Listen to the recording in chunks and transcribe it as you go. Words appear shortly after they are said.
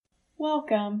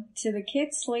Welcome to the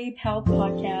Kids Sleep Health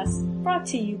Podcast, brought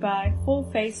to you by Full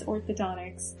Face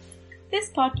Orthodontics.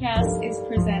 This podcast is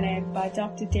presented by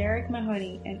Dr. Derek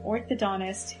Mahoney, an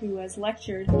orthodontist who has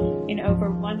lectured in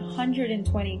over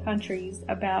 120 countries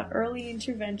about early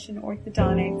intervention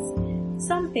orthodontics,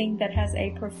 something that has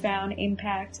a profound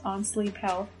impact on sleep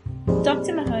health.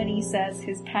 Dr. Mahoney says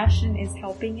his passion is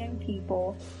helping young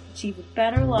people achieve a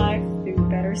better life through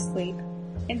better sleep.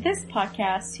 In this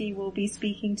podcast, he will be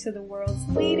speaking to the world's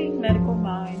leading medical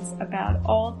minds about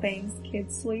all things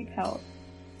kids' sleep health.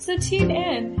 So tune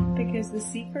in, because the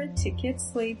secret to kids'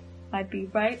 sleep might be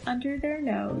right under their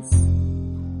nose.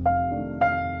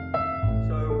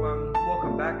 So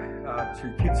welcome back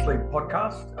to Kids Sleep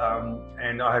Podcast.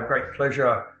 And I have great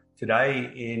pleasure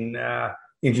today in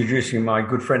introducing my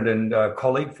good friend and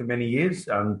colleague for many years,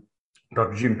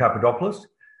 Dr. Jim Papadopoulos.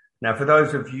 Now, for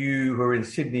those of you who are in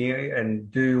Sydney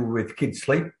and deal with kids'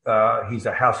 sleep, he's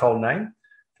a household name.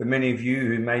 For many of you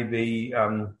who may be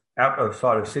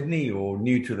outside of Sydney or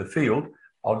new to the field,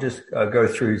 I'll just go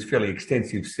through his fairly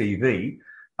extensive CV.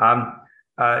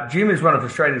 Jim is one of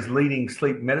Australia's leading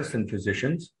sleep medicine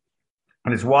physicians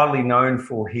and is widely known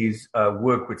for his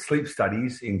work with sleep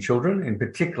studies in children, in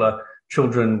particular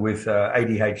children with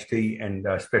ADHD and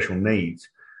special needs.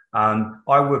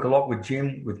 I work a lot with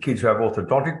Jim with kids who have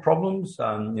orthodontic problems,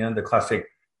 the classic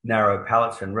narrow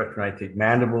palates and retrognathic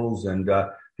mandibles, and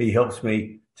he helps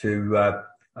me to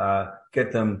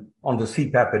get them onto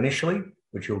CPAP initially,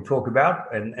 which he'll talk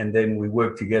about, and then we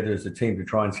work together as a team to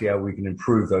try and see how we can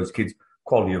improve those kids'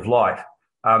 quality of life.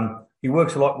 He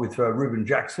works a lot with Ruben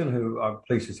Jackson, who I'm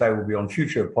pleased to say will be on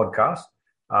future podcasts.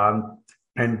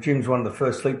 And Jim's one of the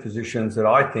first sleep physicians that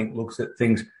I think looks at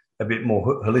things a bit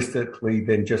more holistically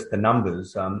than just the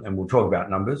numbers, and we'll talk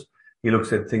about numbers. He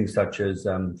looks at things such as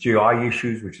GI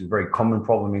issues, which is a very common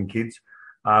problem in kids.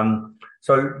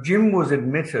 So Jim was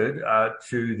admitted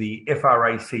to the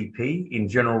FRACP in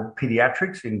general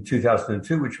pediatrics in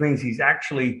 2002, which means he's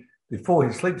actually, before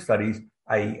his sleep studies,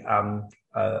 a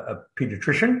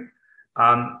pediatrician.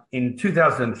 In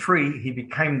 2003, he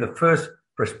became the first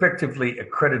prospectively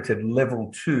accredited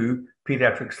level 2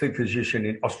 pediatric sleep physician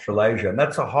in Australasia. And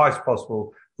that's the highest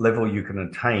possible level you can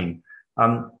attain.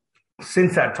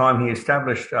 Since that time, he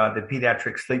established the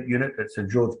pediatric sleep unit at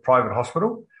St. George Private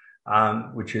Hospital,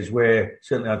 which is where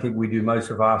certainly I think we do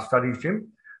most of our studies, Jim.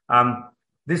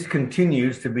 This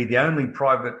continues to be the only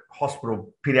private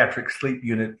hospital pediatric sleep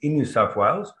unit in New South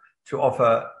Wales to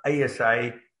offer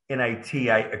ASA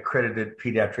NATA accredited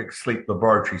pediatric sleep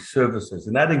laboratory services.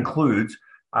 And that includes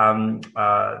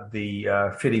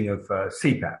the fitting of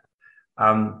CPAP.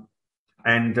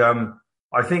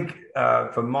 I think,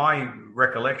 from my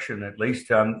recollection at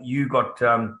least, you got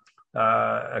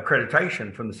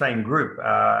accreditation from the same group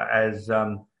as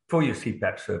for your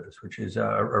CPAP service, which is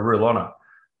a real honour.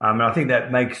 And I think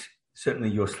that makes certainly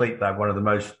your sleep lab one of the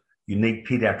most unique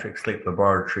pediatric sleep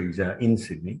laboratories in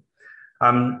Sydney.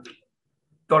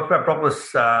 Dr.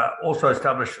 Papadopoulos also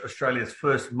established Australia's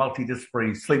first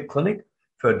multidisciplinary sleep clinic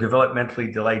for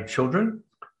developmentally delayed children,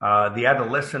 the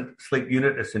adolescent sleep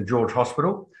unit at St. George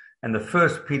Hospital, and the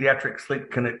first pediatric sleep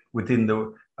clinic within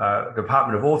the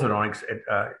Department of Orthodontics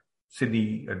at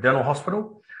Sydney Dental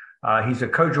Hospital. He's a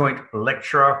co-joint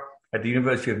lecturer at the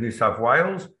University of New South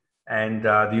Wales and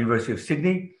the University of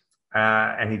Sydney,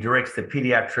 and he directs the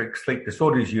pediatric sleep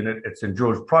disorders unit at St.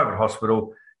 George Private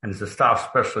Hospital and is a staff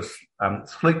specialist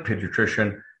sleep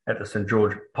pediatrician at the St.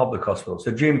 George Public Hospital.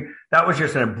 So, Jim, that was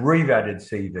just an abbreviated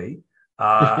CV.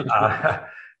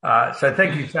 So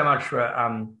thank you so much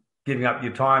for giving up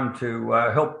your time to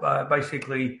help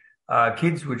basically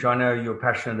kids, which I know you're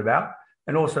passionate about,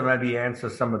 and also maybe answer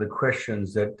some of the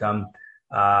questions that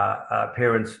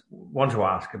parents want to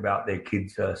ask about their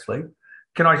kids' sleep.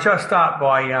 Can I just start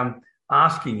by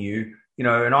asking you,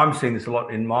 and I'm seeing this a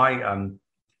lot in my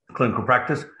clinical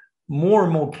practice, more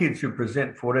and more kids who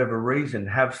present for whatever reason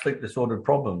have sleep disorder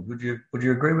problems. Would you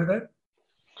agree with that?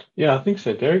 Yeah, I think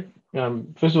so, Derek.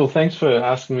 First of all, thanks for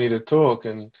asking me to talk,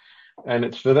 and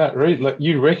it's for that reason, like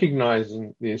you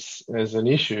recognizing this as an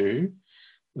issue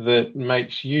that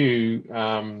makes you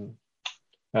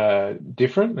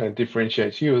different and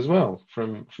differentiates you as well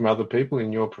from other people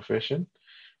in your profession.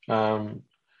 And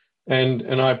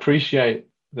I appreciate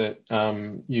that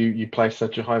you place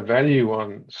such a high value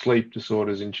on sleep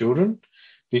disorders in children,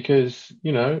 because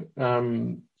we know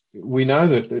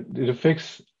that it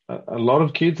affects a lot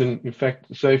of kids. And in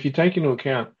fact, so if you take into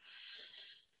account,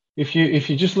 if you're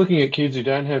just looking at kids who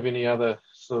don't have any other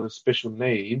sort of special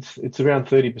needs, it's around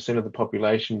 30% of the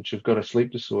population which have got a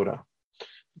sleep disorder.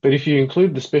 But if you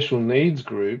include the special needs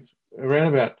group,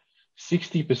 around about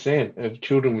 60% of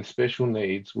children with special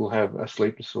needs will have a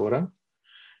sleep disorder.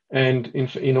 And in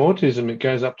autism, it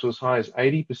goes up to as high as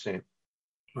 80%.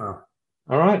 Wow.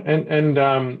 All right. And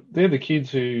they're the kids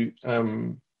who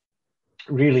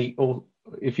really,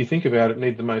 if you think about it,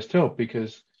 need the most help,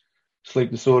 because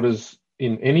sleep disorders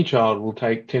in any child will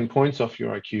take 10 points off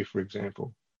your IQ, for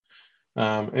example.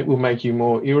 It will make you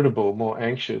more irritable, more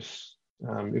anxious.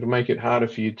 It'll make it harder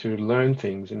for you to learn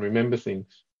things and remember things.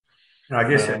 I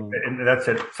guess that's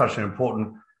at such an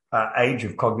important age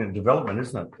of cognitive development,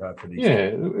 isn't it? For these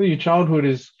kids? Your childhood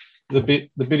is the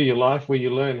bit of your life where you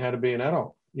learn how to be an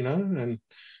adult, and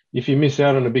if you miss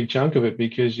out on a big chunk of it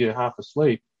because you're half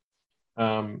asleep,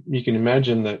 you can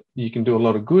imagine that you can do a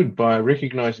lot of good by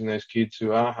recognizing those kids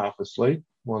who are half asleep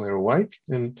while they're awake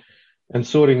and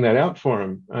sorting that out for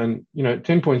them. And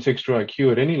 10 points extra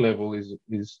IQ at any level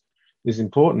is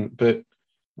important, but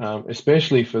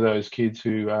especially for those kids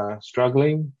who are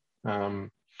struggling, not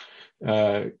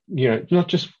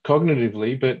just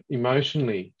cognitively but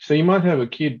emotionally. So you might have a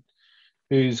kid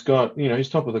who's got, who's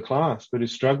top of the class, but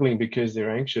is struggling because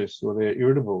they're anxious or they're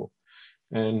irritable,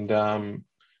 and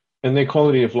their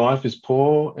quality of life is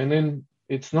poor. And then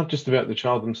it's not just about the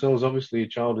child themselves. Obviously, a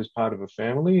child is part of a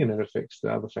family, and it affects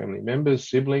the other family members,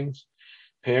 siblings,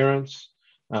 parents,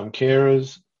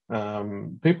 carers,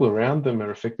 people around them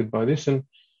are affected by this. And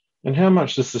how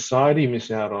much does society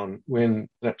miss out on when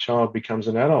that child becomes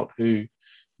an adult who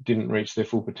didn't reach their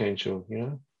full potential?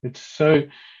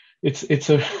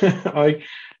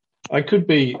 I could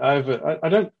be over.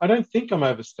 I don't think I'm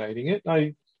overstating it.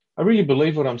 I really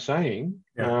believe what I'm saying.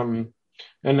 Yeah.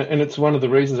 And it's one of the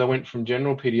reasons I went from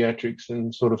general pediatrics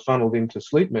and sort of funneled into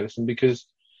sleep medicine, because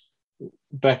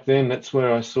back then that's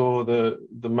where I saw the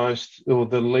most, or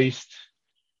the least,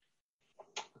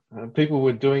 people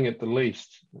were doing it the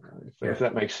least, if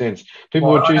that makes sense.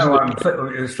 People were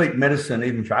choosing sleep medicine,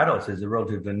 even for adults, is a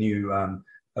relatively new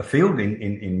a field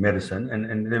in medicine,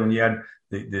 and then when you add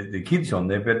the kids on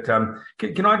there. But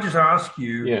can I just ask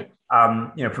you,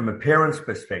 from a parent's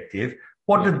perspective,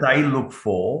 what did they look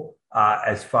for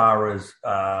as far as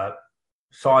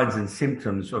signs and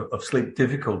symptoms of sleep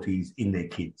difficulties in their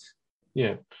kids?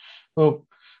 Yeah, well,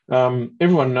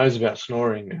 everyone knows about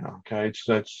snoring now. Okay,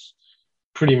 so it's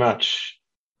pretty much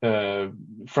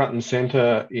front and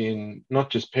center in not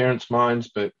just parents' minds,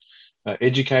 but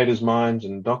educators' minds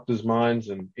and doctors' minds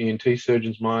and ENT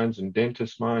surgeons' minds and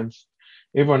dentists' minds.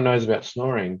 Everyone knows about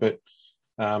snoring, but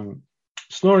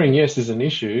snoring, yes, is an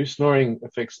issue. Snoring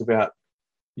affects about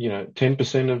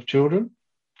 10% of children,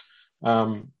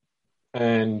 and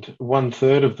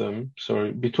 1/3 of them,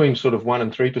 so between sort of 1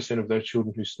 and 3% of those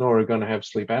children who snore are going to have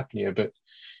sleep apnea. But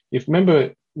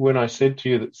remember when I said to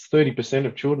you that 30%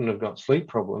 of children have got sleep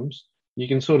problems, you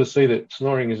can sort of see that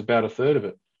snoring is about 1/3 of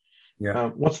it. Yeah.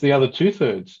 What's the other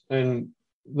 2/3? And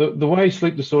the way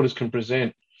sleep disorders can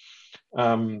present,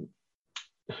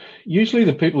 usually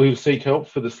the people who seek help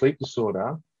for the sleep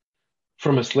disorder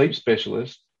from a sleep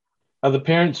specialist are the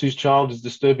parents whose child is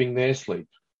disturbing their sleep.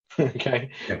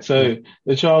 Okay. Yeah. So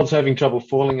the child's having trouble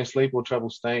falling asleep or trouble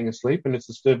staying asleep, and it's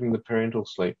disturbing the parental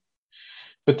sleep.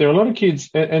 But there are a lot of kids,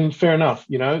 and fair enough,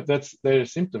 that's their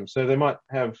symptoms. So they might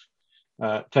have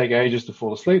take ages to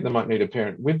fall asleep. They might need a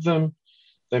parent with them.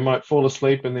 They might fall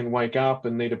asleep and then wake up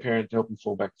and need a parent to help them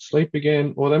fall back to sleep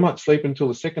again. Or they might sleep until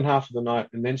the second half of the night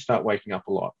and then start waking up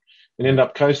a lot and end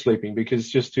up co-sleeping because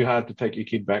it's just too hard to take your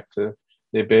kid back to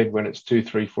their bed when it's 2,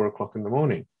 3, 4 o'clock in the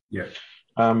morning. Yeah.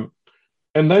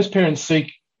 And those parents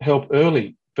seek help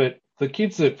early, but the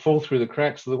kids that fall through the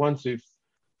cracks are the ones who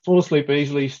fall asleep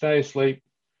easily, stay asleep,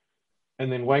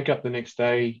 and then wake up the next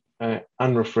day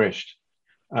unrefreshed.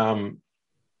 And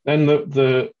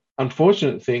the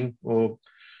unfortunate thing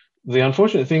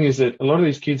is that a lot of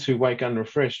these kids who wake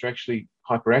unrefreshed are actually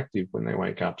hyperactive when they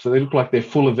wake up. So they look like they're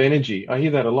full of energy. I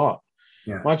hear that a lot.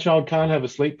 Yeah. My child can't have a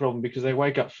sleep problem because they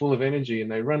wake up full of energy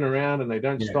and they run around and they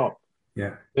don't stop.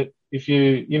 Yeah. But if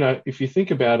you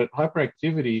think about it,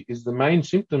 hyperactivity is the main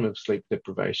symptom of sleep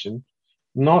deprivation,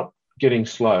 not getting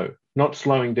slow, not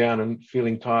slowing down and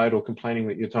feeling tired or complaining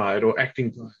that you're tired or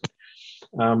acting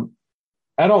tired.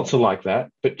 Adults are like that,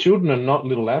 but children are not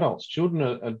little adults. Children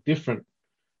are a different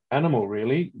animal,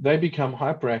 really. They become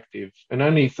hyperactive, and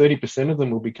only 30% of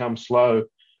them will become slow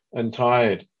and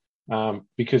tired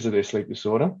because of their sleep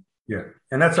disorder. Yeah,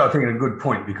 and that's, I think, a good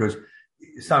point, because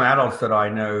some adults that I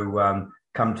know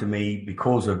come to me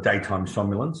because of daytime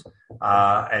somnolence,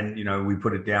 and we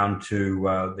put it down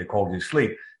to their quality of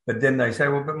sleep. But then they say,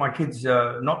 well, but my kid's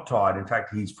not tired. In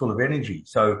fact, he's full of energy.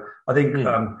 So I think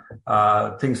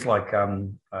things like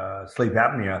sleep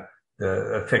apnea,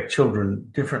 affect children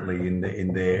differently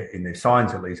in their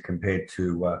signs, at least compared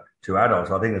to adults.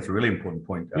 I think that's a really important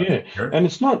point. Yeah, and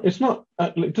it's not.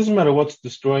 It doesn't matter what's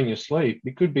destroying your sleep.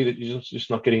 It could be that you're just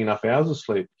not getting enough hours of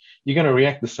sleep. You're going to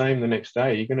react the same the next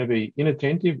day. You're going to be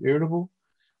inattentive, irritable,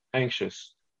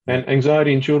 anxious, and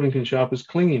anxiety in children can show up as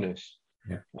clinginess.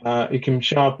 Yeah. It can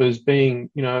show up as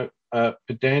being,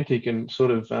 pedantic and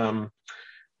sort of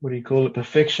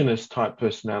perfectionist type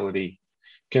personality.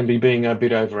 Can be being a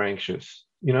bit over anxious.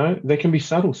 There can be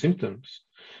subtle symptoms.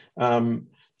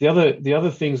 The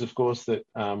other things, of course, that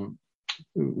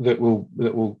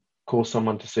will cause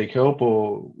someone to seek help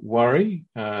or worry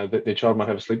that their child might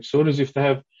have a sleep disorder is if they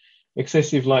have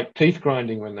excessive, like, teeth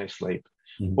grinding when they sleep,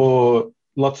 or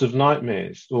lots of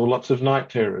nightmares, or lots of night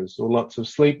terrors, or lots of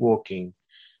sleepwalking,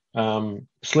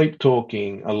 sleep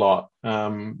talking a lot.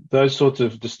 Those sorts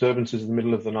of disturbances in the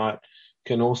middle of the night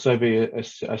can also be a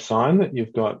sign that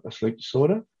you've got a sleep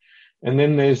disorder. And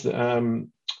then there's the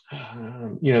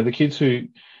kids who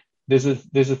there's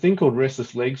a thing called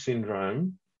restless leg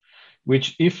syndrome,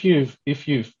 which if you've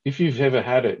ever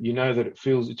had it, you know that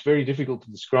it's very difficult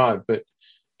to describe, but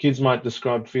kids might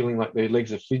describe feeling like their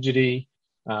legs are fidgety,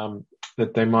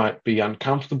 that they might be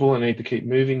uncomfortable and need to keep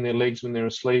moving their legs when they're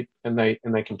asleep, and they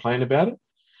complain about it.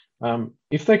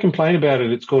 If they complain about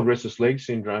it, it's called restless leg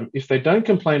syndrome. If they don't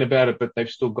complain about it, but they've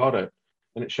still got it,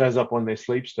 and it shows up on their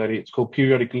sleep study, it's called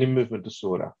periodic limb movement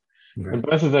disorder. Okay. And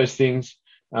both of those things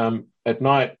at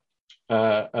night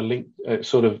are linked,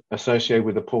 sort of associated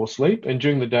with a poor sleep, and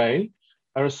during the day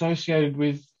are associated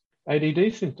with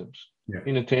ADD symptoms,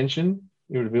 inattention,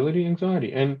 irritability,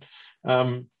 anxiety, and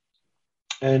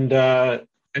the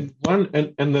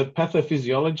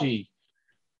pathophysiology.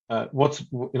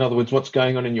 In other words, what's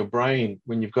going on in your brain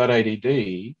when you've got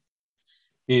ADD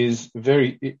is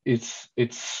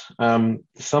it's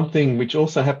something which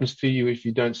also happens to you if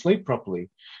you don't sleep properly,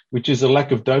 which is a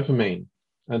lack of dopamine.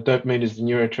 Dopamine is the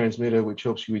neurotransmitter which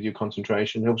helps you with your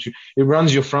concentration, it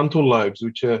runs your frontal lobes,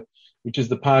 which is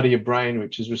the part of your brain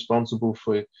which is responsible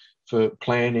for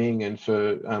planning and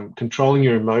for controlling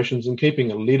your emotions and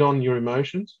keeping a lid on your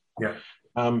emotions. Yeah.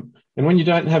 And when you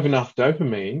don't have enough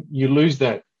dopamine, you lose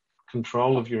that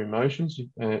control of your emotions.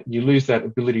 You lose that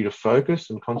ability to focus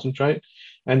and concentrate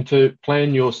and to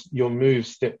plan your moves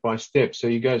step by step. So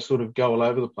you go all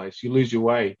over the place. You lose your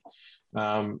way.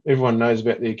 Everyone knows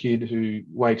about their kid who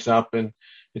wakes up and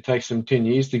it takes them 10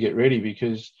 years to get ready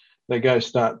because they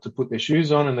start to put their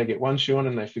shoes on and they get one shoe on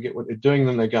and they forget what they're doing.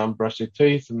 Then they go and brush their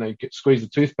teeth and they squeeze the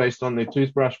toothpaste on their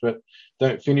toothbrush, but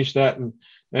don't finish that. And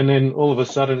then all of a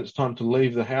sudden it's time to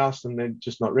leave the house and they're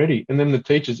just not ready. And then the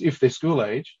teachers, if they're school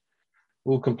age,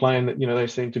 will complain that, they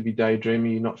seem to be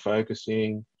daydreaming, not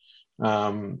focusing,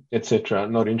 etc.,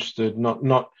 not interested,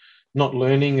 not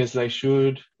learning as they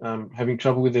should, having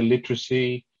trouble with their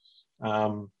literacy.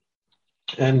 And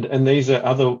these are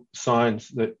other signs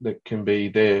that can be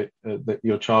there that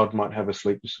your child might have a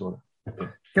sleep disorder.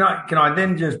 Can I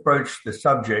then just broach the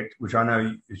subject, which I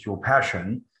know is your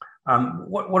passion?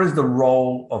 What is the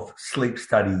role of sleep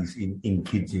studies in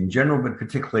kids in general, but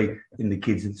particularly in the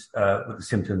kids with the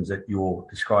symptoms that you're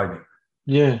describing?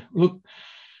 Yeah, look,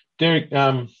 Derek,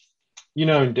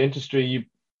 in dentistry,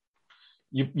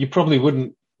 you probably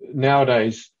wouldn't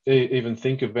nowadays even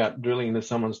think about drilling into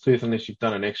someone's tooth unless you've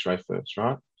done an X-ray first,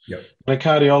 right? Yep. And a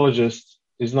cardiologist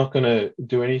is not going to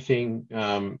do anything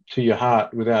to your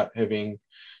heart without having,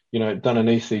 done an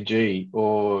ECG,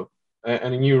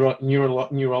 and a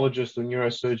neurologist or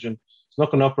neurosurgeon is not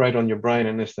going to operate on your brain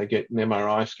unless they get an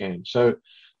MRI scan. So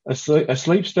a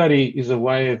sleep study is a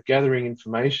way of gathering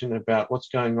information about what's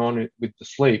going on with the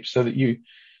sleep so that you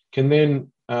can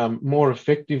then more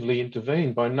effectively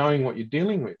intervene by knowing what you're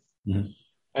dealing with. Mm-hmm.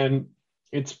 And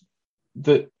it's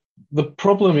the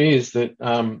problem is that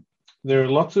there are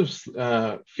lots of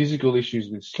physical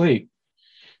issues with sleep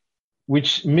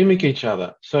which mimic each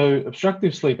other. So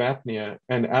obstructive sleep apnea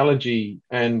and allergy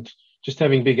and just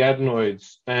having big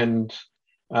adenoids and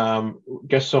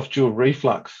gastroesophageal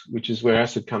reflux, which is where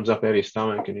acid comes up out of your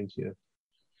stomach and into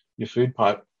your food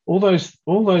pipe. All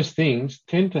those things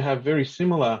tend to have very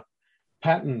similar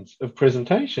patterns of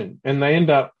presentation, and they end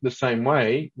up the same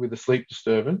way with a sleep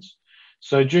disturbance.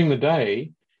 So during the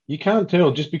day, you can't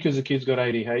tell just because a kid's got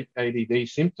ADD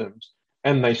symptoms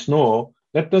and they snore,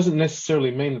 that doesn't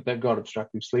necessarily mean that they've got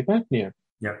obstructive sleep apnea.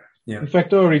 Yeah. In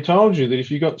fact, I already told you that if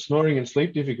you've got snoring and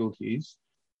sleep difficulties,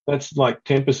 that's like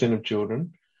 10% of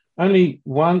children. Only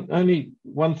one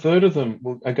third of them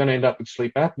are going to end up with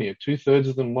sleep apnea. 2/3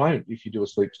 of them won't if you do a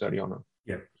sleep study on them.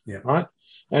 Yeah. Right.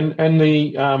 And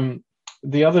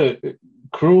the other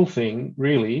cruel thing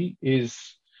really is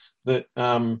that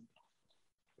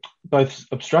both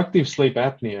obstructive sleep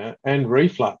apnea and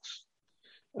reflux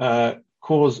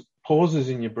cause pauses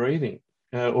in your breathing,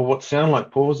 or what sound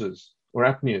like pauses or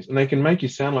apneas, and they can make you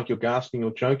sound like you're gasping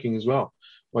or choking as well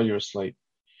while you're asleep.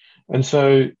 And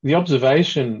so the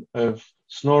observation of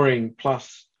snoring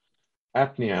plus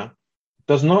apnea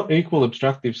does not equal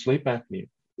obstructive sleep apnea.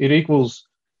 It equals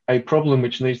a problem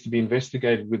which needs to be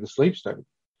investigated with a sleep study.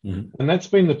 Mm-hmm. And that's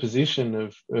been the position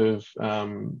of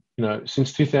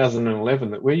since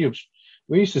 2011, that where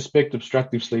you suspect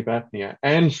obstructive sleep apnea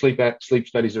and sleep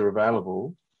studies are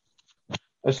available,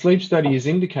 a sleep study is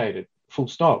indicated, full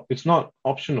stop. It's not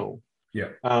optional. Yeah.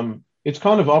 It's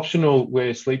kind of optional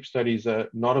where sleep studies are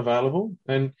not available.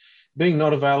 And being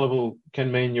not available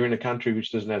can mean you're in a country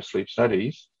which doesn't have sleep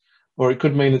studies, or it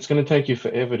could mean it's going to take you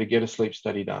forever to get a sleep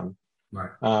study done.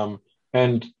 Right.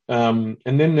 And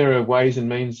then there are ways and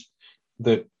means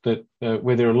that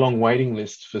where there are long waiting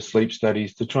lists for sleep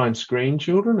studies to try and screen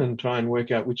children and try and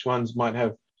work out which ones might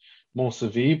have more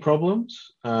severe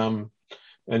problems,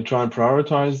 and try and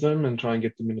prioritize them and try and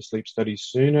get them into sleep studies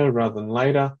sooner rather than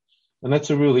later. And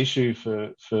that's a real issue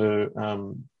for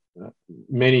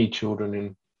many children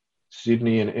in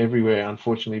Sydney and everywhere,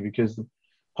 unfortunately, because the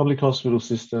public hospital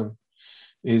system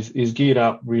is geared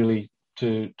up really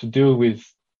to deal with,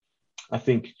 I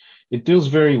think it deals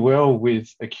very well with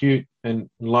acute and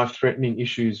life-threatening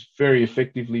issues very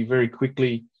effectively, very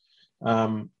quickly.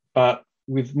 But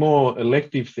with more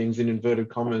elective things, in inverted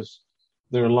commas,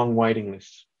 there are long waiting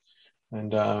lists.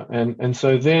 And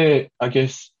so there, I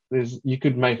guess, you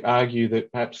could argue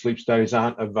that perhaps sleep studies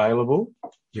aren't available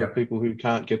for people who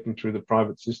can't get them through the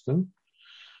private system.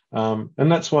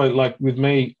 And that's why, like with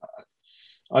me,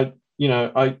 I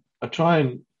try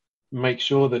and make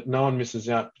sure that no one misses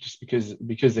out just because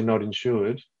they're not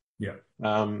insured. Yeah.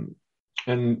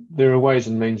 And there are ways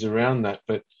and means around that,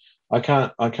 but I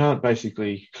can't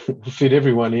basically fit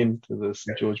everyone into the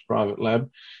St George private lab.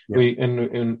 Yeah.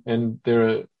 And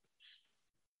there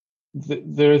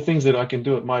are things that I can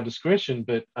do at my discretion,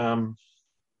 but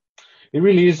it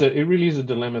really is a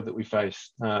dilemma that we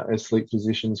face as sleep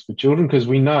physicians for children, because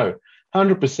we know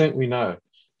 100% we know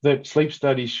that sleep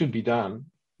studies should be done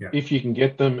if you can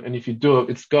get them, and if you do it,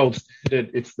 it's gold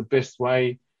standard. It's the best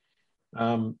way,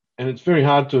 and it's very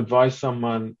hard to advise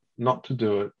someone not to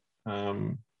do it.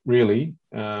 Really,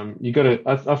 you got to.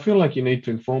 I feel like you need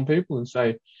to inform people and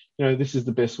say, this is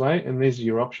the best way, and these are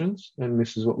your options, and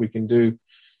this is what we can do.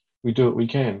 We do what we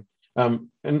can. And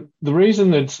the reason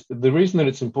that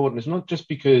it's important is not just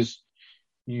because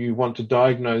you want to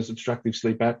diagnose obstructive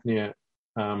sleep apnea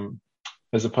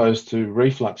as opposed to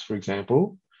reflux, for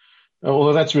example.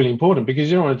 Although that's really important, because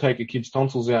you don't want to take a kid's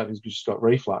tonsils out who's just got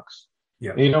reflux.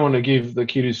 Yeah. And you don't want to give the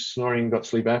kid who's snoring and got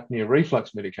sleep apnea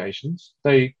reflux medications.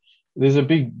 There's a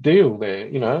big deal there,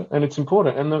 and it's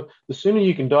important. And the sooner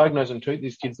you can diagnose and treat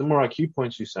these kids, the more IQ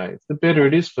points you save, the better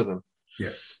it is for them.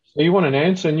 Yeah. So you want an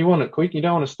answer, and you want it quick. You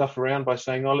don't want to stuff around by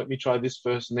saying, let me try this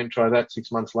first and then try that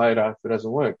 6 months later if it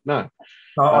doesn't work. No.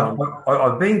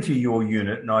 I've been to your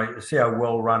unit and I see how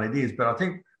well run it is, but I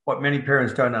think what many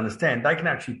parents don't understand, they can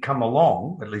actually come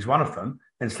along, at least one of them,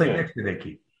 and sleep next to their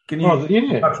kid. Can you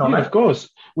touch on that? Of course.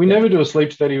 We never do a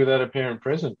sleep study without a parent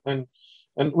present. And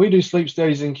we do sleep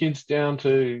studies in kids down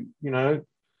to,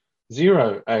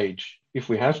 0 age if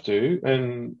we have to.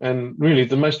 And really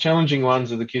the most challenging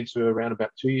ones are the kids who are around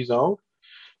about 2 years old,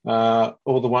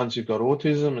 or the ones who've got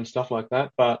autism and stuff like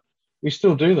that. But we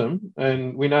still do them,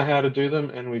 and we know how to do them,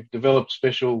 and we've developed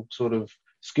special sort of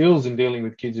skills in dealing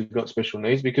with kids who've got special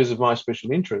needs because of my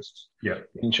special interests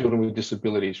in children with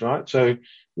disabilities, right? So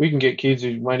we can get kids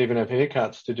who won't even have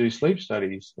haircuts to do sleep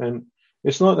studies. And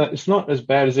it's not as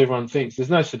bad as everyone thinks.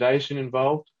 There's no sedation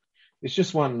involved. It's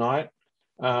just one night.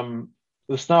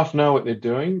 The staff know what they're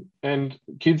doing, and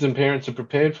kids and parents are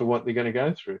prepared for what they're going to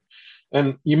go through.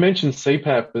 And you mentioned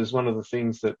CPAP as one of the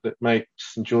things that make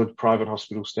St George Private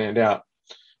Hospital stand out.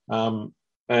 And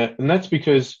that's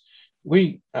because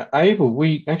we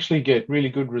actually get really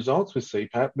good results with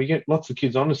CPAP. We get lots of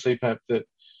kids onto CPAP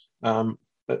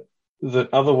that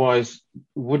otherwise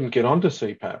wouldn't get onto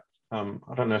CPAP.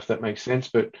 I don't know if that makes sense,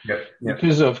 but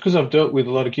because I've dealt with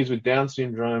a lot of kids with Down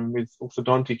syndrome, with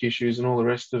orthodontic issues and all the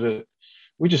rest of it,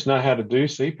 we just know how to do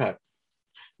CPAP.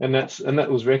 And that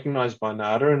was recognised by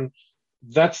NADA. And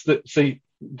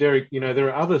Derek, there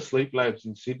are other sleep labs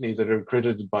in Sydney that are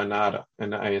accredited by NADA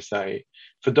and the ASA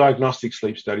for diagnostic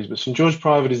sleep studies, but St George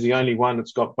Private is the only one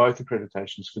that's got both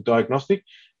accreditations for diagnostic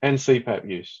and CPAP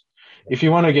use. If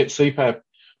you want to get CPAP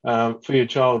for your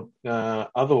child,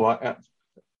 otherwise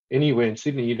anywhere in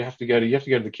Sydney, you have to go to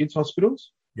the kids'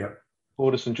 hospitals. Yeah.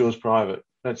 Or to St George Private.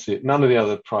 That's it. None of the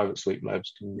other private sleep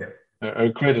labs can are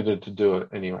accredited to do it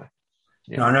anyway.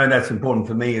 Yeah. Now, I know that's important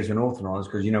for me as an orthodontist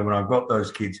because, when I've got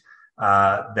those kids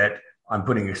that I'm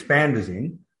putting expanders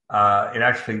in, it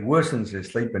actually worsens their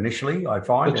sleep initially, I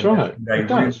find. That's right. It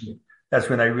does. That's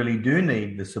when they really do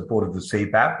need the support of the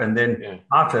CPAP. And then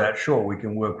after that, sure, we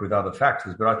can work with other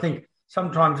factors. But I think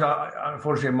sometimes,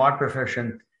 unfortunately, in my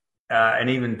profession, and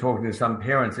even talking to some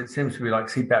parents, it seems to be like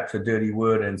CPAP's a dirty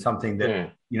word and something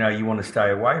that, you want to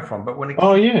stay away from. But when it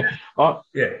I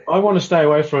want to stay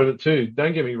away from it too.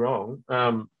 Don't get me wrong.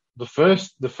 The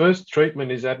first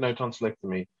treatment is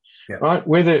adenotonsillectomy. Yeah. Right?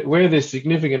 Where there's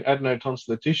significant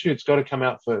adenotonsillar tissue, it's got to come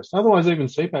out first. Otherwise, even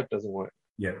CPAP doesn't work.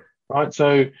 Yeah. Right?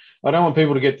 So I don't want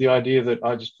people to get the idea that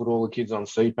I just put all the kids on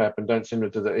CPAP and don't send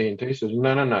them to the ENT surgeon.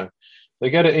 No. They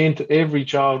go to every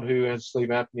child who has sleep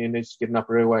apnea needs to get an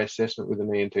upper airway assessment with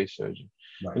an ENT surgeon.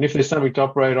 Right. And if there's something to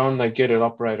operate on, they get it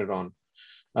operated on.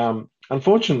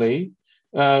 Unfortunately,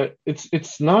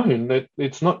 it's known that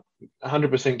it's not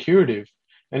 100% curative.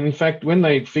 And in fact, when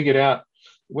they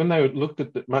looked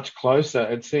at it much closer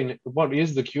and seen what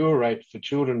is the cure rate for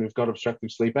children who've got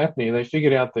obstructive sleep apnea, they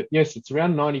figured out that, yes, it's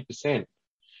around 90%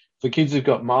 for kids who've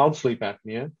got mild sleep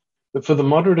apnea, but for the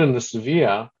moderate and the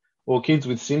severe, or kids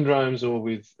with syndromes or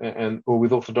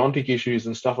with orthodontic issues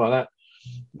and stuff like that,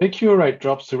 their cure rate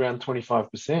drops to around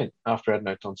 25% after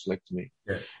adenotonsillectomy.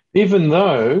 Yeah. Even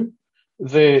though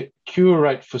the cure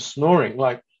rate for snoring,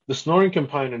 like the snoring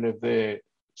component of their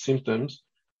symptoms,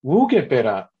 will get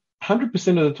better. 100%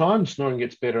 of the time, snoring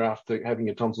gets better after having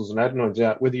your tonsils and adenoids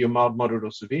out, whether you're mild, moderate,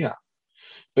 or severe.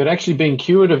 But actually being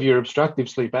cured of your obstructive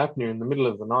sleep apnea in the middle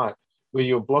of the night, where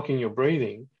you're blocking your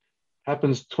breathing,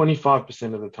 happens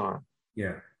 25% of the time.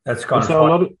 Yeah, that's kind of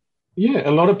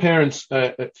a lot of parents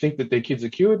think that their kids are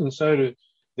cured, and so do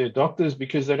their doctors,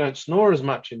 because they don't snore as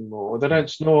much anymore, or they don't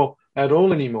snore at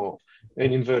all anymore,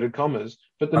 in inverted commas.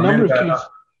 But the number of kids...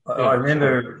 I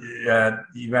remember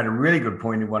you made a really good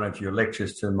point in one of your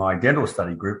lectures to my dental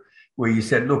study group, where you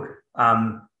said, look,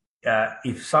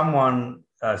 if someone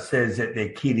says that their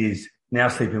kid is now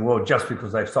sleeping well just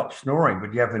because they've stopped snoring,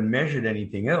 but you haven't measured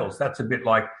anything else, that's a bit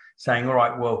like saying, all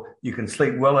right, well, you can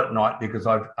sleep well at night because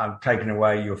I've taken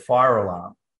away your fire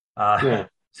alarm.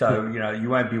 So, you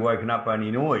won't be woken up by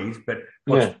any noise, but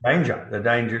what's the danger? The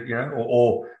danger,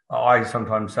 or I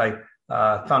sometimes say,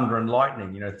 thunder and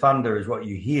lightning. Thunder is what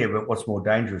you hear, but what's more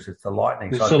dangerous? It's the lightning.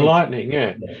 It's lightning,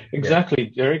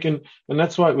 exactly, Derek, and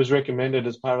that's why it was recommended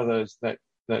as part of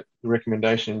that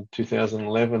recommendation in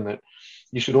 2011 that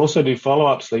you should also do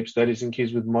follow-up sleep studies in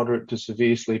kids with moderate to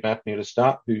severe sleep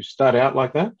apnea who start out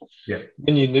like that. Yeah.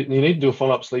 Then you need to do a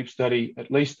follow-up sleep study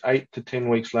at least 8 to 10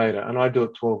 weeks later, and I do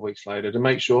it 12 weeks later to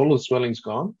make sure all the swelling's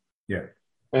gone. Yeah.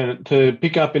 And to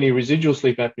pick up any residual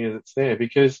sleep apnea that's there,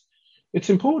 because it's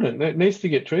important. It needs to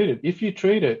get treated. If you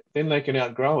treat it, then they can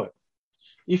outgrow it.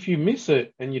 If you miss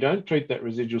it and you don't treat that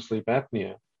residual sleep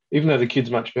apnea, even though the kid's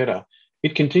much better,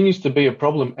 it continues to be a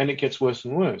problem and it gets worse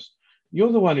and worse.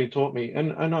 You're the one who taught me,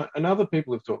 and other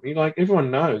people have taught me, like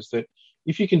everyone knows that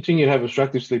if you continue to have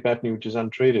obstructive sleep apnea, which is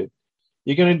untreated,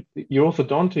 your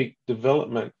orthodontic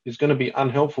development is going to be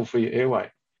unhelpful for your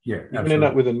airway. Yeah, you're going to end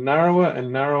up with a narrower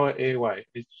and narrower airway.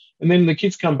 And then the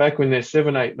kids come back when they're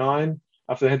 7, 8, 9,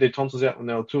 after they had their tonsils out when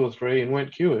they were 2 or 3 and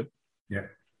weren't cured. Yeah.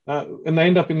 And they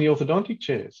end up in the orthodontic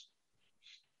chairs,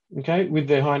 okay, with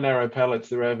their high narrow palates,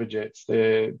 their overjets,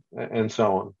 and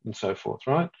so on and so forth,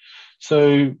 right?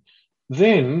 So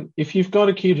then if you've got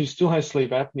a kid who still has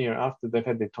sleep apnea after they've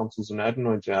had their tonsils and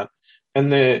adenoids out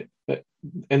and they're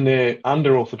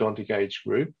under orthodontic age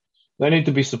group, they need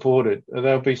to be supported.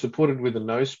 They'll be supported with a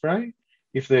nose spray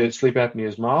if their sleep apnea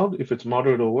is mild. If it's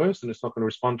moderate or worse and it's not going to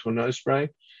respond to a nose spray,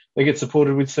 they get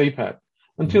supported with CPAP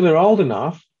until they're old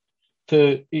enough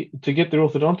to get their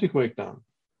orthodontic work done,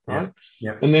 right?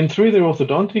 Yeah. And then through their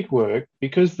orthodontic work,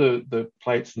 because the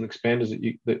plates and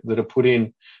expanders that are put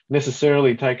in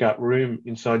necessarily take up room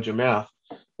inside your mouth,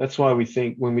 that's why we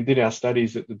think when we did our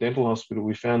studies at the dental hospital,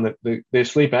 we found that their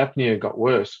sleep apnea got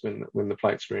worse when the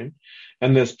plates were in,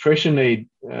 and there's pressure need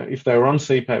if they were on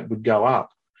CPAP would go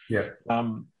up. Yeah.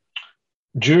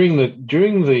 During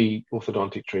the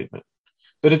orthodontic treatment.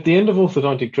 But at the end of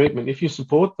orthodontic treatment, if you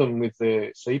support them with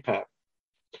their CPAP,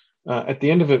 at the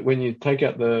end of it, when you take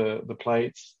out the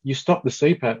plates, you stop the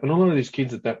CPAP, and a lot of these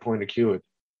kids at that point are cured,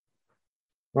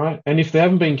 right? And if they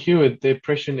haven't been cured, their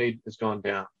pressure need has gone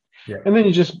down. Yeah. And then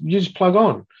you just plug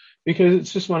on, because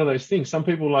it's just one of those things. Some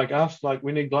people like us,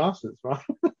 we need glasses, right?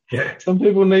 Yeah. Some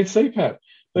people need CPAP,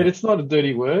 but it's not a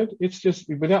dirty word. It's just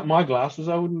without my glasses,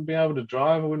 I wouldn't be able to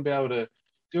drive. I wouldn't be able to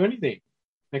do anything.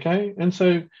 Okay. And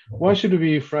so why should we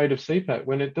be afraid of CPAP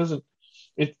when it doesn't,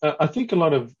 I think a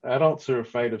lot of adults are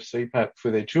afraid of CPAP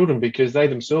for their children because they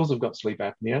themselves have got sleep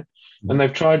apnea and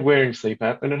they've tried wearing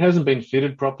CPAP and it hasn't been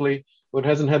fitted properly, or it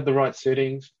hasn't had the right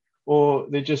settings, or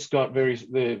they're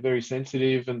very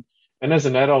sensitive. And as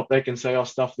an adult, they can say, "I'll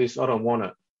stuff this, I don't want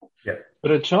it." Yeah.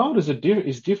 But a child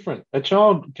is different. A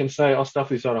child can say, "I'll stuff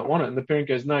this, I don't want it." And the parent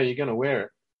goes, "No, you're going to wear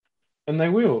it." And they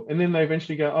will. And then they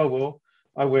eventually go, "Oh, well,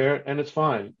 I wear it and it's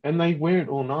fine." And they wear it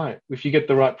all night. If you get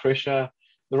the right pressure,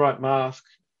 the right mask,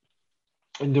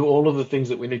 and do all of the things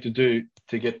that we need to do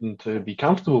to get them to be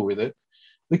comfortable with it,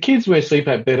 the kids wear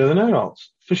CPAP better than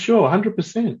adults, for sure,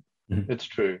 100%. It's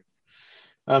true.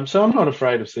 So I'm not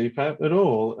afraid of CPAP at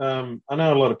all. I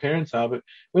know a lot of parents are, but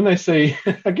when they see,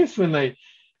 I guess when they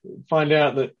find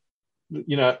out that,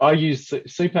 I used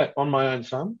CPAP on my own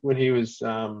son when he was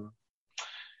 7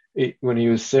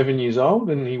 years old,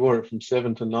 and he wore it from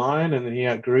 7 to 9, and then he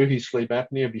outgrew his sleep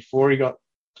apnea before he got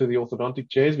to the orthodontic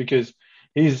chairs because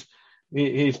his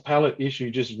palate issue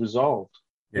just resolved.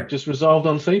 Yeah. It just resolved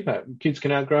on CPAP. Kids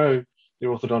can outgrow their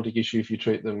orthodontic issue if you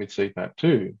treat them with CPAP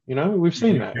too. We've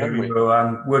seen that, haven't we?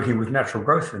 You're working with natural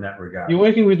growth in that regard. You're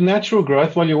working with natural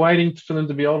growth while you're waiting for them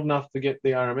to be old enough to get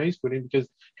the RMEs put in because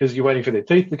you're waiting for their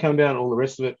teeth to come down, all the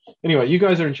rest of it. Anyway, you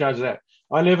guys are in charge of that.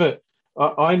 I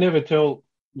never tell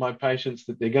my patients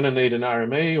that they're going to need an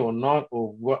RME or not,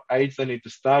 or what age they need to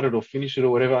start it or finish it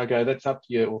or whatever. I go, that's up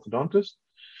to your orthodontist.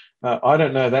 I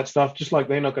don't know that stuff. Just like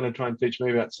they're not going to try and teach me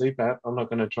about CPAP, I'm not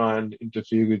going to try and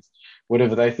interfere with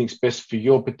whatever they think's best for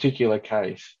your particular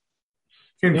case.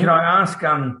 Tim, can I ask,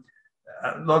 a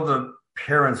lot of the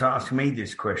parents ask me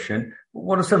this question,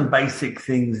 what are some basic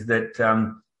things that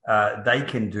they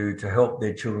can do to help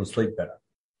their children sleep better?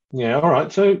 Yeah, all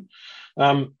right. So,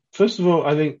 first of all,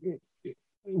 I think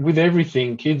with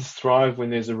everything, kids thrive when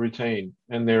there's a routine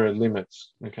and there are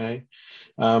limits, okay?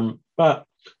 But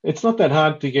it's not that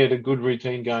hard to get a good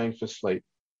routine going for sleep.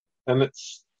 And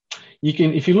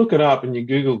if you look it up and you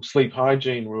Google sleep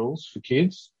hygiene rules for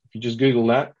kids, if you just Google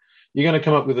that, you're going to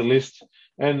come up with a list,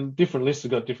 and different lists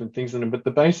have got different things in them. But the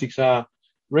basics are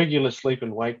regular sleep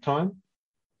and wake time.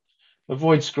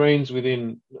 Avoid screens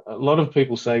a lot of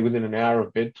people say within an hour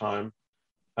of bedtime.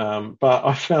 But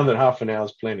I found that half an hour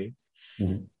is plenty.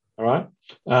 Mm-hmm. All right.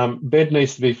 Bed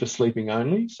needs to be for sleeping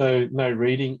only. So no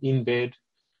reading in bed,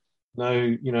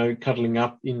 no, cuddling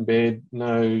up in bed,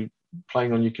 no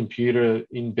playing on your computer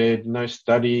in bed, no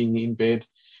studying in bed.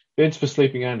 Bed's for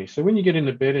sleeping only. So when you get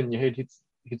into bed and your head hits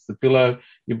the pillow,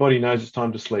 your body knows it's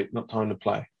time to sleep, not time to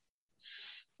play.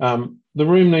 The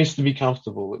room needs to be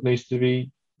comfortable. It needs to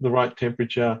be the right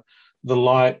temperature. The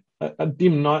light, a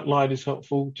dim night light is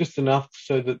helpful, just enough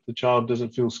so that the child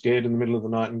doesn't feel scared in the middle of the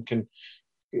night and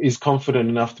is confident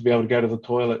enough to be able to go to the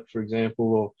toilet, for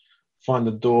example, or find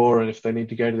the door, and if they need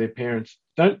to go to their parents.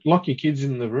 Don't lock your kids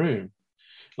in the room.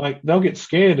 Like, they'll get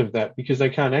scared of that because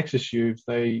they can't access you if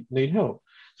they need help.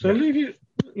 So leave you,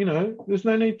 there's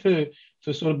no need to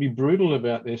sort of be brutal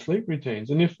about their sleep routines.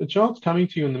 And if a child's coming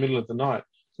to you in the middle of the night,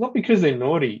 it's not because they're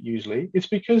naughty usually, it's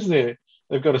because they've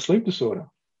got a sleep disorder.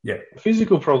 Yeah. A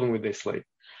physical problem with their sleep,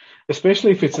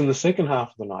 especially if it's in the second half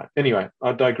of the night. Anyway,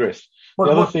 I digress.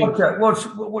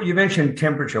 What you mentioned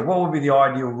temperature. What would be the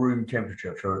ideal room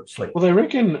temperature for sleep? Well, they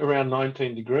reckon around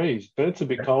 19 degrees, but it's a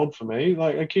bit cold for me.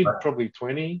 Like a kid, probably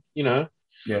 20,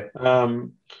 Yeah.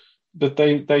 But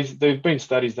they've been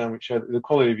studies done which show that the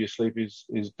quality of your sleep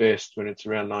is best when it's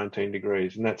around 19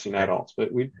 degrees, and that's in adults. But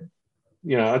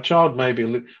a child may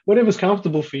be whatever's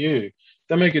comfortable for you.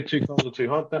 Don't make it too cold or too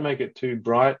hot. Don't make it too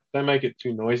bright. Don't make it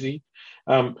too noisy.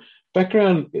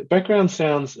 Background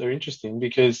sounds are interesting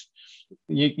because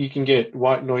you can get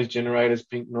white noise generators,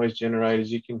 pink noise generators.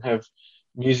 You can have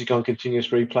music on continuous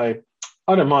replay.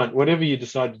 I don't mind. Whatever you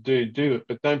decide to do it,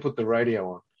 but don't put the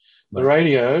radio on. The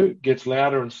radio gets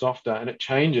louder and softer, and it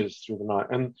changes through the night.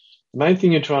 And the main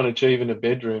thing you're trying to achieve in a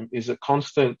bedroom is a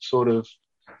constant sort of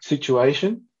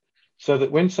situation, so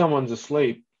that when someone's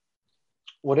asleep,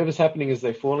 whatever's happening as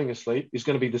they're falling asleep is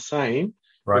going to be the same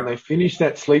when they finish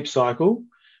that sleep cycle.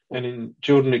 And in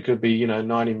children, it could be,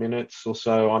 90 minutes or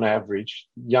so on average.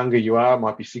 Younger you are, it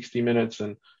might be 60 minutes,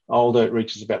 and older, it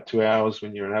reaches about 2 hours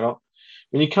when you're an adult.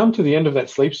 When you come to the end of that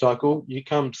sleep cycle, you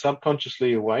come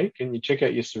subconsciously awake and you check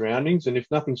out your surroundings. And if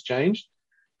nothing's changed,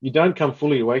 you don't come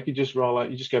fully awake. You just roll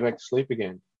out, you just go back to sleep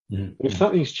again. Mm-hmm. But if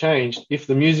something's changed, if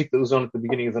the music that was on at the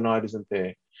beginning of the night isn't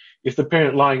there, if the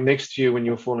parent lying next to you when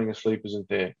you're falling asleep isn't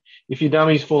there, if your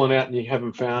dummy's fallen out and you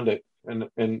haven't found it,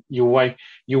 and you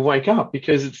wake up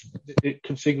because it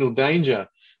can signal danger.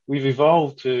 We've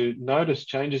evolved to notice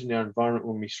changes in our environment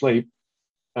when we sleep,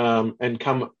 and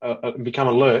become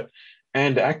alert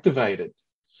and activated.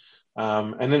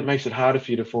 And then it makes it harder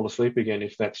for you to fall asleep again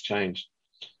if that's changed.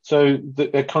 So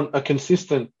a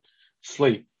consistent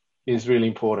sleep is really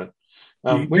important.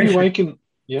 When you wake in,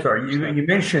 yeah. Sorry, you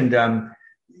mentioned,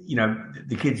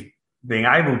 the kids being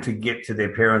able to get to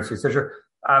their parents, etc.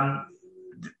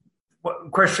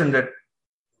 Question that,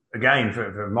 again,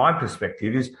 from my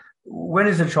perspective, is when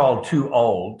is a child too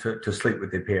old to sleep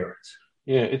with their parents?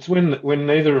 Yeah, it's when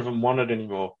neither of them want it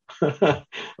anymore.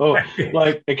 Or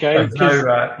like, okay,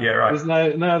 right. There's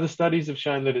the studies have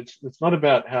shown that it's not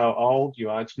about how old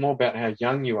you are, it's more about how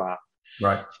young you are.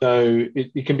 Right. So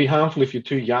it can be harmful if you're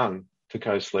too young to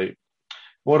co-sleep.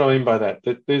 What I mean by that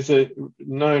there's a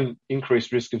known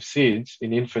increased risk of SIDS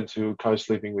in infants who are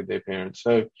co-sleeping with their parents.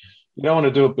 So you don't want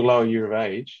to do it below a year of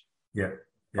age. Yeah.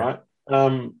 Right.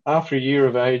 After a year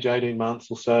of age, 18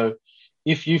 months or so,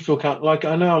 if you feel like,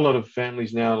 I know a lot of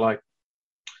families now, like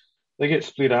they get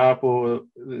split up, or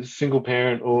single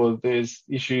parent, or there's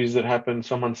issues that happen,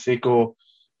 someone's sick or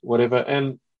whatever,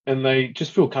 and they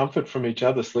just feel comfort from each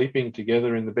other sleeping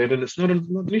together in the bed, and it's not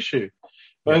an issue.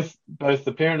 Both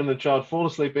the parent and the child fall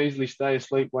asleep easily, stay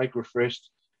asleep, wake refreshed,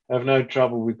 have no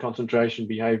trouble with concentration,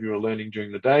 behavior, or learning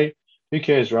during the day. Who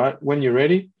cares, right? When you're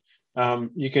ready,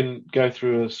 you can go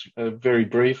through a very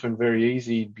brief and very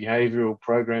easy behavioral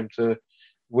program to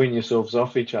wean yourselves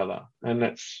off each other.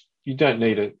 And you don't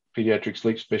need a pediatric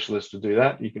sleep specialist to do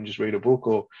that. You can just read a book,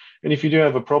 and if you do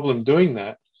have a problem doing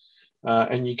that,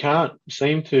 and you can't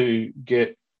seem to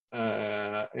get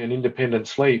an independent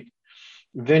sleep,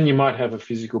 then you might have a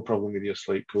physical problem with your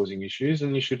sleep causing issues,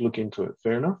 and you should look into it.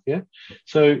 Fair enough, yeah?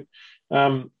 So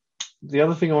the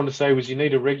other thing I want to say was you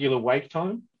need a regular wake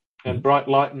time, and bright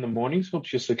light in the mornings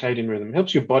helps your circadian rhythm,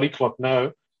 helps your body clock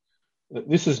know that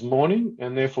this is morning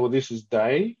and therefore this is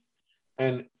day,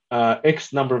 and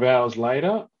X number of hours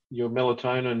later, your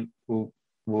melatonin will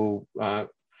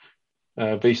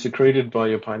be secreted by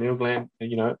your pineal gland,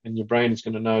 and your brain is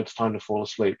going to know it's time to fall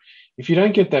asleep. If you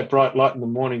don't get that bright light in the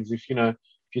mornings, if you're a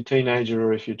teenager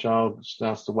or if your child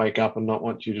starts to wake up and not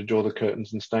want you to draw the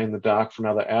curtains and stay in the dark for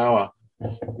another hour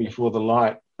before the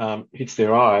light hits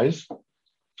their eyes,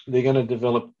 they're going to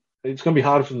develop, it's going to be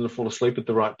harder for them to fall asleep at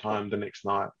the right time the next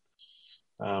night.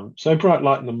 So bright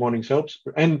light in the mornings helps.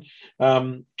 And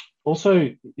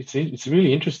also, it's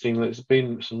really interesting. There's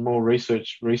been some more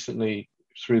research recently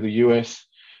through the US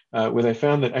where they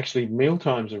found that actually meal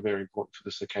times are very important for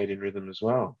the circadian rhythm as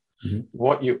well.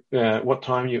 Mm-hmm. What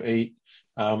time you eat,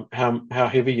 how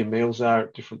heavy your meals are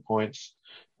at different points.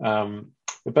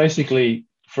 But basically,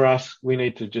 for us, we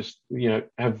need to just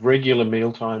have regular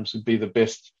meal times would be the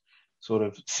best sort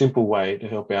of simple way to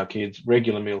help our kids.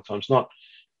 Regular meal times, not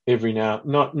every now,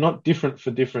 not different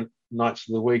for different nights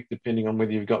of the week, depending on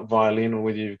whether you've got violin or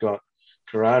whether you've got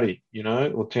karate,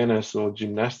 or tennis or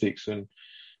gymnastics, and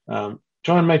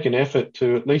try and make an effort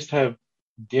to at least have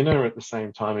dinner at the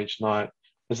same time each night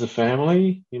as a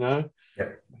family,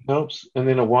 helps. And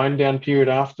then a wind down period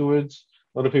afterwards.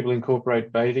 A lot of people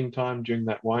incorporate bathing time during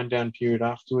that wind down period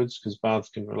afterwards, because baths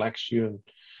can relax you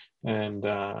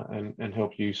and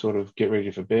help you sort of get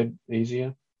ready for bed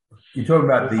easier. You talk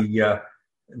about the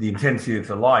intensity of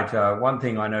the light. One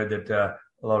thing I know that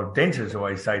a lot of dentists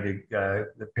always say to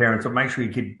the parents, make sure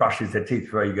your kid brushes their teeth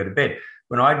before you go to bed.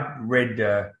 When I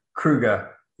read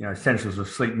Kruger, Essentials of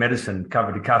Sleep Medicine,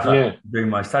 cover to cover, doing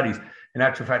my studies, in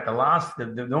actual fact,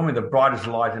 normally the brightest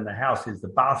light in the house is the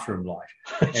bathroom light.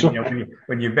 And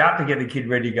when you're about to get the kid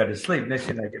ready to go to sleep, next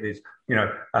thing they get this,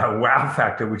 wow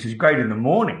factor, which is great in the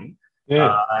morning.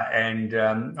 Yeah. And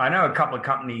I know a couple of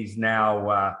companies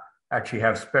now actually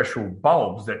have special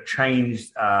bulbs that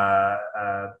change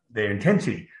their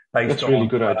intensity based on, really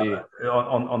good idea.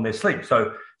 On their sleep.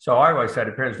 So I always say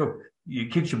to parents, look, your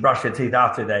kids should brush their teeth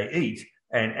after they eat,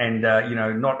 and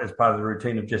not as part of the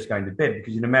routine of just going to bed,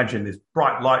 because you can imagine this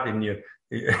bright light in you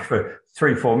for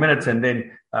 3-4 minutes, and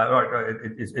then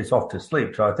it's off to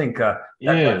sleep. So I think that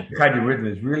circadian rhythm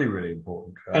is really, really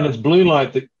important. And it's blue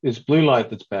light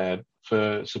that's bad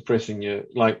for suppressing your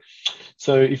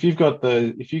So if you've got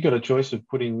a choice of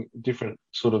putting different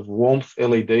sort of warmth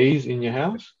LEDs in your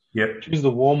house, choose the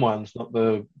warm ones, not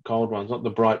the cold ones, not the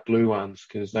bright blue ones,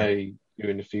 because they do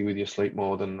interfere with your sleep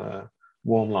more than the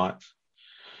warm lights.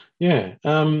 Yeah.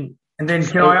 And then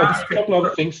can I ask a couple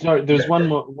other things? No, there's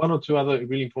one or two other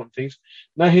really important things.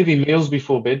 No heavy meals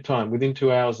before bedtime, within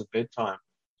 2 hours of bedtime.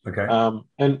 Okay.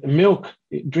 And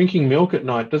drinking milk at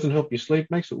night doesn't help you sleep,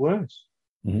 makes it worse.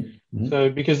 Mm-hmm. Mm-hmm. So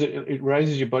because it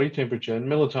raises your body temperature, and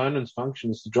melatonin's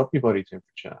function is to drop your body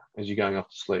temperature as you're going off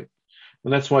to sleep.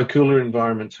 And that's why cooler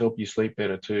environments help you sleep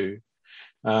better too.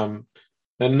 And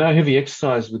no heavy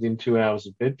exercise within 2 hours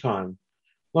of bedtime.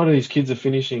 A lot of these kids are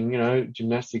finishing,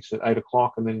 gymnastics at 8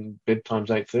 o'clock and then bedtime's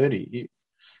 8:30.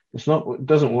 It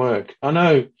doesn't work. I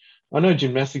know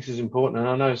gymnastics is important and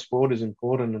I know sport is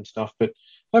important and stuff, but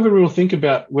have a real think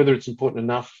about whether it's important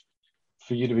enough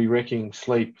for you to be wrecking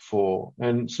sleep for,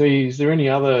 and see, is there any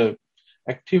other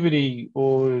activity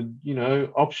or,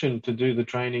 option to do the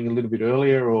training a little bit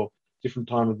earlier or different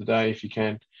time of the day if you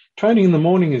can. Training in the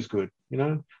morning is good.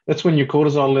 That's when your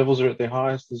cortisol levels are at their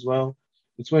highest as well.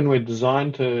 It's when we're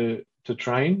designed to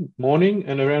train, morning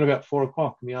and around about 4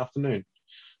 o'clock in the afternoon,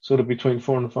 sort of between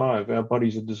 4 and 5. Our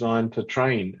bodies are designed to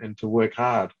train and to work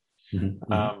hard,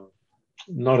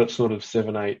 not at sort of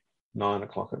 7, 8, 9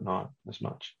 o'clock at night as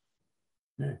much.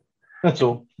 Yeah. That's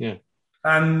all. Yeah.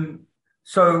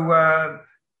 So,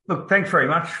 look, thanks very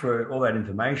much for all that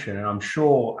information, and I'm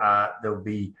sure there'll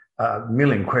be a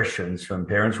million questions from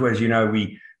parents. Whereas, we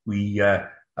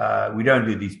don't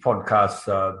do these podcasts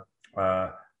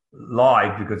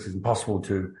live because it's impossible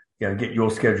to get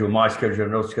your schedule, my schedule,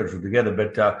 and your schedule together.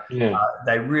 But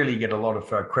they really get a lot of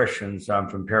questions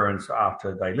from parents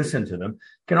after they listen to them.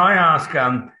 Can I ask?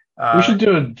 We should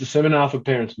do a seminar for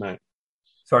parents, mate.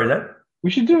 Sorry, that. We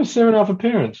should do a seminar for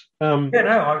parents.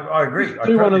 I agree.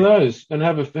 Do one of those and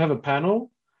have a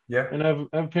panel. Yeah. And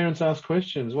have parents ask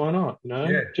questions. Why not?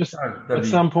 Yeah. Just at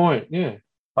some point. Yeah.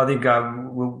 I think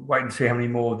we'll wait and see how many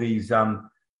more of these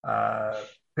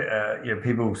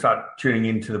people start tuning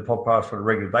into the podcast on a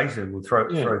regular basis. We'll throw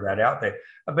that out there.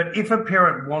 But if a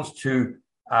parent wants to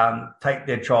take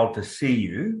their child to see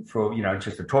you for,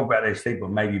 just to talk about their sleep or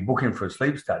maybe book in for a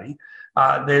sleep study,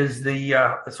 there's the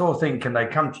sort of thing, can they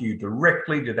come to you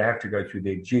directly? Do they have to go through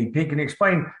their GP? Can you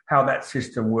explain how that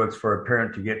system works for a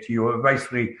parent to get to you, or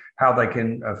basically how they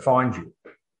can find you?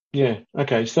 Yeah.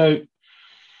 Okay. So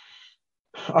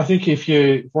I think if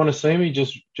you want to see me,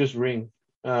 just ring.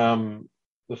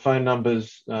 The phone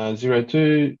number's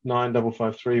 02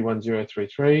 9553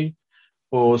 1033,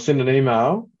 or send an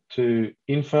email to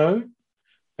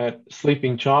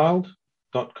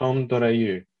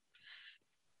info@sleepingchild.com.au.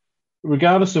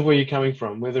 Regardless of where you're coming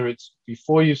from, whether it's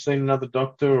before you've seen another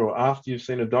doctor or after you've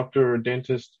seen a doctor or a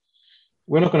dentist,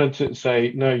 we're not going to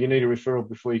say, no, you need a referral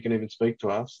before you can even speak to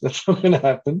us. That's not going to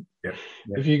happen. Yeah.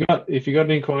 If you got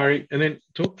an inquiry, and then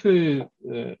talk to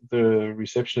the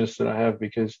receptionist that I have,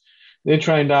 because they're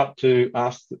trained up to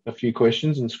ask a few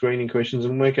questions and screening questions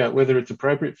and work out whether it's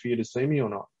appropriate for you to see me or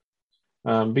not.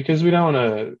 Because we don't want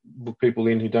to book people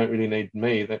in who don't really need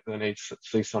me, that they need to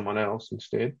see someone else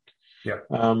instead. Yeah.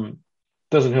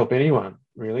 Doesn't help anyone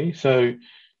really. So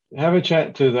have a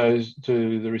chat to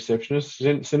the receptionist,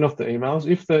 send off the emails.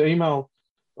 If the email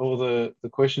or the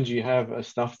questions you have are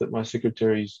stuff that my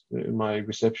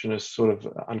receptionist sort of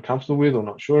uncomfortable with or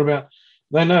not sure about,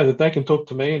 they know that they can talk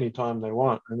to me anytime they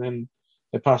want, and then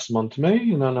they pass them on to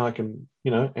me, and then I can,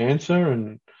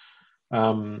 answer.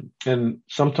 And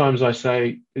sometimes I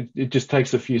say it just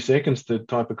takes a few seconds to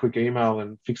type a quick email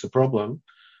and fix a problem,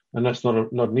 and that's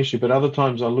not an issue. But other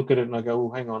times I look at it and I go,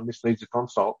 well, hang on, this needs a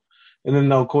consult. And then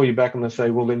they'll call you back and they say,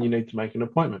 well, then you need to make an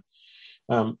appointment.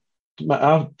 To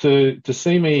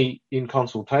see me in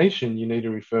consultation, you need a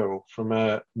referral from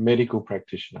a medical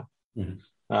practitioner.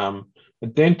 Mm-hmm. A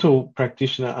dental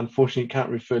practitioner, unfortunately, can't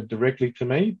refer directly to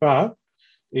me, but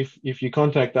if you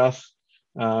contact us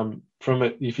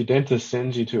if your dentist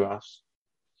sends you to us,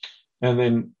 and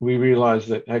then we realise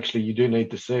that actually you do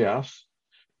need to see us,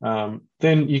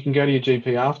 then you can go to your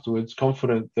GP afterwards,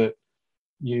 confident that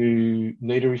you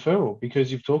need a referral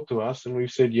because you've talked to us and we've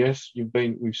said yes,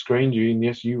 we've screened you, and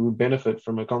yes, you will benefit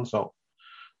from a consult,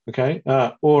 okay,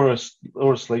 or a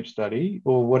sleep study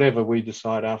or whatever we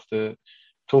decide after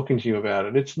talking to you about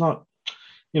it. It's not,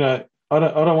 I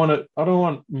don't want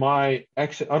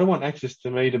access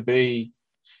to me to be,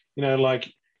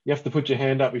 like you have to put your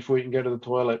hand up before you can go to the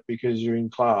toilet because you're in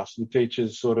class. The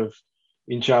teacher's sort of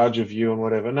in charge of you and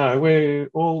whatever.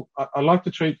 No, I like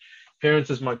to treat parents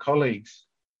as my colleagues,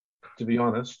 to be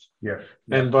honest. Yeah.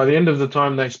 And by the end of the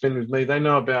time they spend with me, they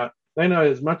know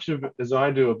as much as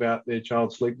I do about their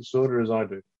child's sleep disorder as I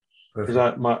do. Because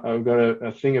I've got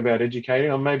a thing about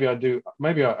educating, or maybe I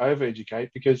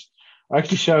over-educate because I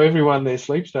actually show everyone their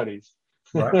sleep studies.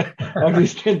 Right. I actually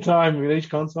spend time with each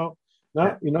consult.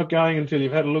 No, you're not going until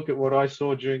you've had a look at what I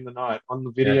saw during the night on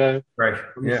the video,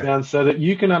 on the sound, so that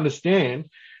you can understand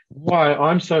why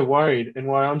I'm so worried and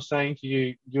why I'm saying to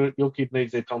you, your kid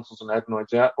needs their tonsils and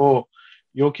adenoids out, or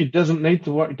your kid doesn't need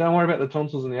to worry. Don't worry about the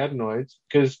tonsils and the adenoids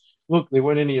because, look, there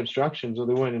weren't any obstructions or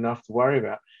there weren't enough to worry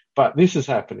about. But this is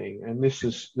happening, and this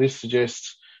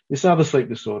suggests this other sleep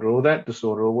disorder or that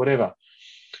disorder or whatever.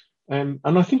 And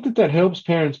I think that helps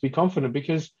parents be confident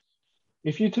because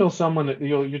if you tell someone that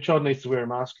your child needs to wear a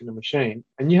mask in a machine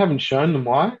and you haven't shown them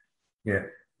why, Yeah.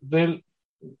 they're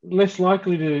less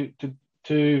likely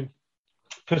to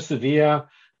persevere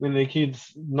when their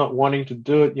kid's not wanting to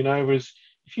do it, whereas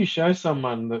if you show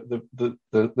someone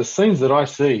the scenes that I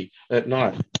see at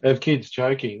night of kids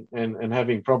choking and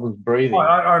having problems breathing.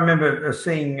 I remember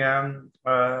seeing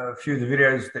a few of the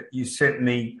videos that you sent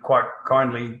me quite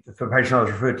kindly for patient I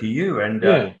was referred to you.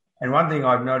 And one thing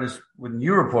I've noticed when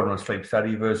you report on a sleep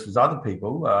study versus other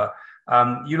people,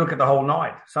 you look at the whole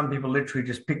night. Some people literally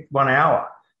just pick 1 hour,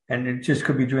 and it just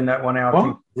could be during that 1 hour.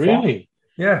 What? Really?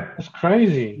 Yeah. That's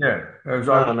crazy. Yeah.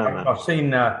 I've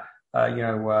seen, the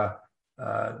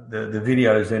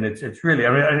videos, and it's really,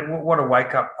 what a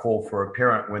wake up call for a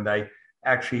parent when they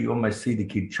actually almost see the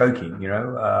kid choking,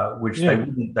 which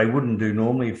they wouldn't do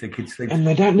normally if the kid sleeps. And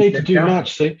they don't need to do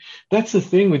much. See, that's the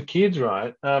thing with kids,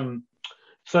 right?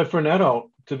 So for an adult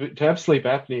to have sleep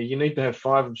apnea, you need to have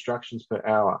 5 obstructions per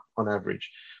hour on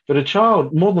average. But a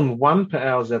child, more than 1 per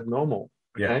hour is abnormal.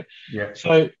 Okay. Yeah.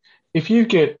 So if you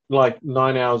get like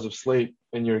 9 hours of sleep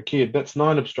and you're a kid, that's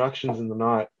 9 obstructions in the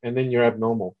night, and then you're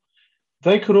abnormal.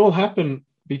 They could all happen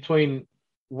between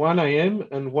 1 a.m.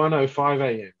 and 1:05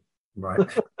 a.m.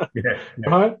 Right. Yeah.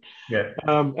 Right. Yeah.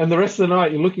 And the rest of the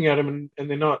night you're looking at them and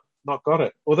they're not got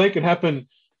it. Or they could happen.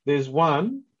 There's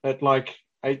one at like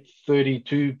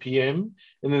 8:32 p.m.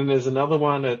 and then there's another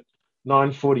one at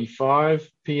 9:45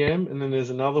 p.m. and then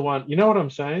there's another one. You know what I'm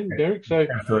saying, Derek? So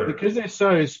Absolutely. Because they're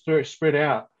so spread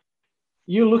out,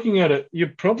 you're looking at it. You're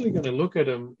probably going to look at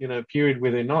them in a period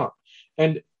where they're not.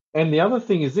 And the other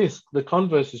thing is this: the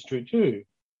converse is true too.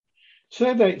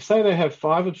 Say they have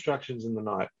 5 obstructions in the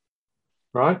night,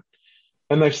 right?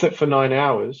 And they've slept for 9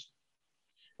 hours,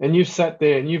 and you've sat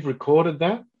there and you've recorded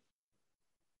that.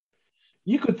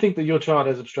 You could think that your child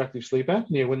has obstructive sleep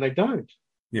apnea when they don't.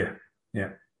 Yeah.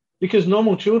 Because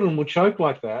normal children will choke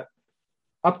like that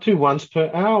up to once per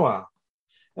hour.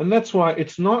 And that's why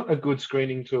it's not a good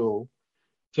screening tool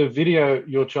to video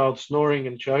your child snoring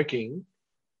and choking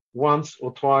once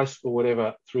or twice or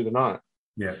whatever through the night.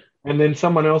 Yeah. And then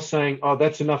someone else saying, oh,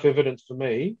 that's enough evidence for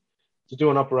me to do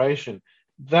an operation.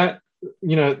 That,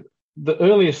 the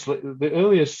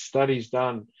earliest studies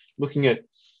done looking at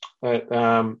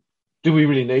do we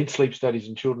really need sleep studies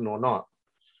in children or not?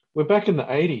 We're back in the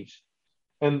 80s.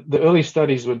 And the early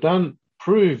studies were done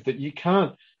proved that you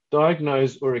can't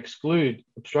diagnose or exclude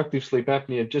obstructive sleep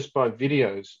apnea just by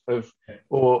videos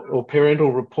or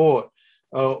parental report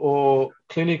or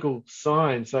clinical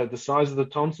signs. So the size of the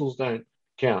tonsils don't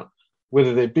count.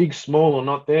 Whether they're big, small, or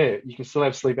not there, you can still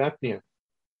have sleep apnea.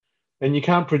 And you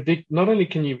can't predict, not only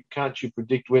can't you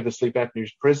predict whether sleep apnea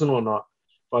is present or not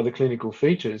by the clinical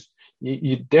features,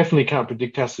 you definitely can't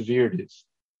predict how severe it is.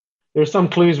 There are some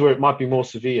clues where it might be more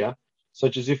severe,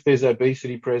 such as if there's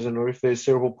obesity present or if there's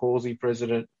cerebral palsy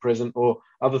present or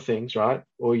other things, right?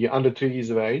 Or you're under 2 years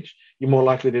of age, you're more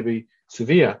likely to be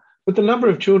severe. But the number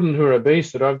of children who are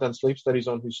obese that I've done sleep studies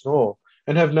on who snore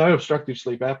and have no obstructive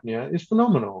sleep apnea is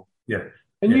phenomenal. Yeah.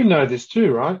 And you know this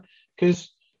too, right?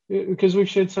 Because we've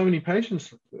shared so many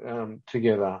patients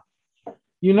together.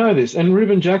 You know this. And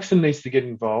Ruben Jackson needs to get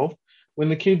involved when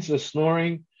the kids are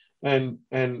snoring and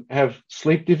have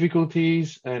sleep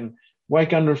difficulties and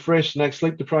wake unrefreshed and act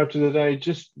sleep deprived through the day,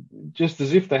 just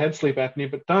as if they had sleep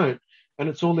apnea, but don't. And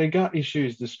it's all their gut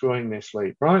issues destroying their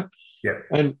sleep, right? Yeah.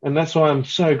 And that's why I'm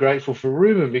so grateful for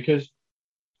Ruben, because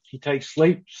he takes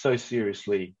sleep so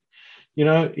seriously. He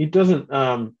doesn't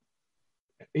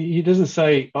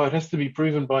say, oh, it has to be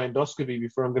proven by endoscopy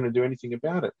before I'm going to do anything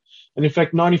about it. And in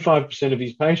fact, 95% of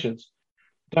his patients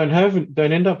don't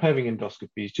end up having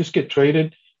endoscopies. Just get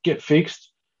treated, get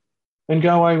fixed, and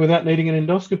go away without needing an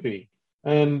endoscopy.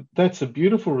 And that's a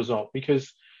beautiful result,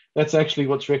 because that's actually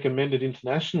what's recommended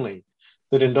internationally,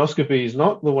 that endoscopy is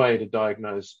not the way to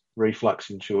diagnose reflux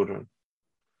in children.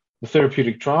 The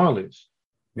therapeutic trial is.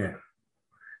 Yeah.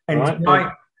 And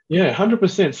right? Yeah,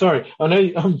 100%. Sorry, I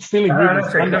know I'm stealing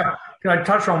Ruben's thunder. Can I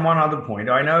touch on one other point?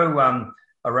 I know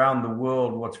around the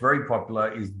world, what's very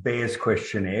popular is Bear's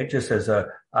questionnaire, just as a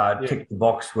tick the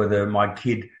box whether my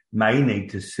kid may need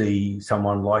to see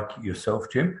someone like yourself,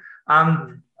 Jim.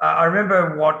 I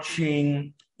remember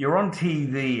watching, you're on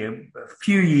TV a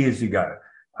few years ago,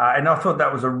 and I thought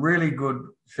that was a really good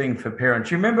thing for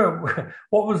parents. You remember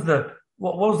what was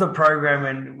the program?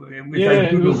 And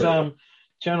it was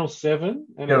Channel 7,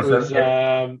 and it was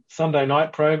Sunday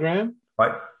night program.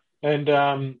 Right. And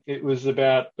it was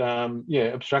about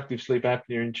obstructive sleep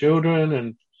apnea in children,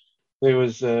 and there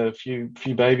was a few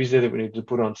babies there that we needed to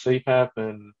put on CPAP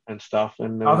and stuff.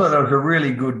 And I thought that was a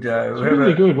really good.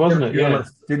 Really good, wasn't it? Yeah.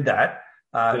 Did that.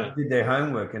 did their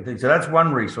homework and things. So that's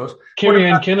one resource. Kerry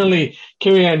Ann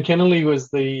Kennelly was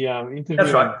the interview.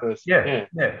 That's right. Person. Yeah.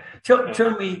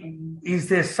 Tell me, is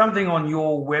there something on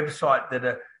your website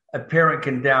that a parent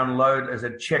can download as a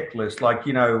checklist? Like,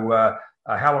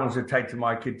 how long does it take to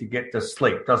my kid to get to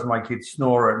sleep? Does my kid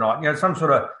snore at night? Some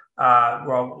sort of,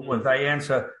 if they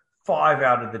answer 5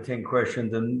 out of the 10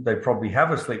 questions, then they probably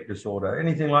have a sleep disorder.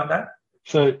 Anything like that?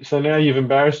 So now you've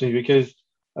embarrassed me, because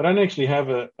I don't actually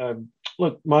have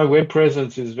look, my web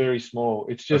presence is very small.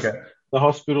 It's just the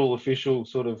hospital official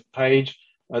sort of page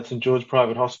at St. George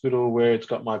Private Hospital, where it's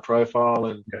got my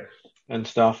profile and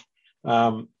stuff.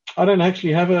 I don't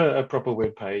actually have a proper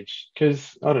web page,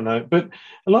 because I don't know. But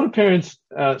a lot of parents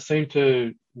seem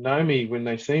to know me when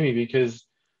they see me because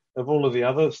of all of the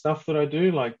other stuff that I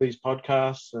do, like these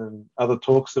podcasts and other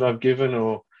talks that I've given,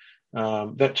 or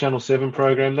that Channel 7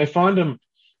 program. They find it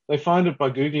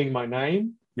by Googling my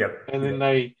name. And then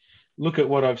they look at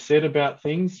what I've said about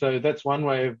things. So that's one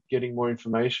way of getting more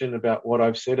information about what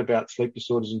I've said about sleep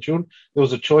disorders in children. There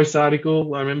was a Choice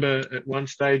article, I remember, at one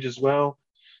stage as well.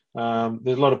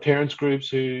 There's a lot of parents groups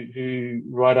who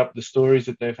write up the stories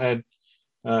that they've had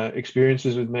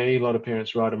experiences with me. A lot of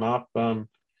parents write them up.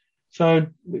 So,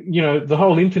 the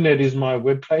whole internet is my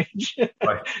webpage.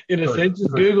 In a sense.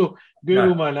 Just Google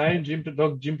my name, Jim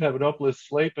Papadopoulos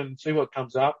sleep, and see what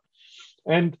comes up.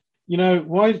 And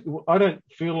why I don't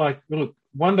feel like, look,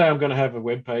 one day I'm going to have a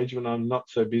web page when I'm not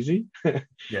so busy.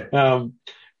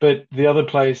 But the other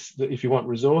place that, if you want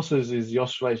resources, is the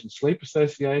Australasian Sleep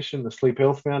Association, the Sleep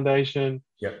Health Foundation.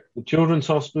 The children's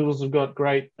hospitals have got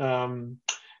great,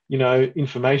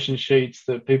 information sheets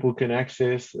that people can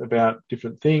access about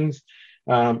different things.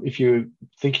 If you're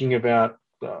thinking about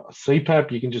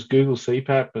CPAP, you can just Google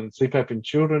CPAP and CPAP in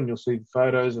children. You'll see the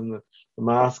photos and the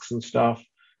masks and stuff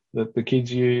that the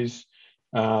kids use.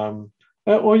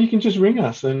 Or you can just ring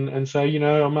us and say,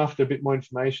 I'm after a bit more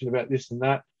information about this and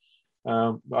that.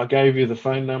 I gave you the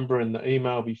phone number and the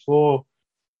email before.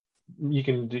 You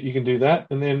can do that.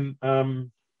 And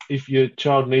then if your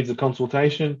child needs a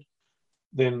consultation,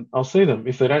 then I'll see them.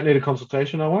 If they don't need a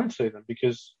consultation, I won't see them,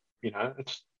 because,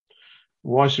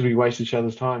 why should we waste each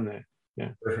other's time there?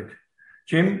 Yeah. Perfect.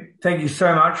 Jim, thank you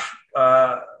so much.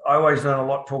 I always learn a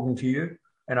lot talking to you.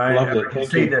 And I can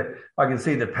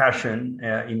see the passion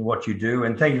in what you do.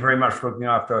 And thank you very much for looking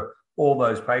after all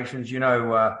those patients.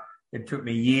 It took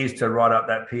me years to write up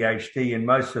that PhD, and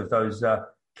most of those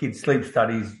kids' sleep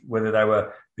studies, whether they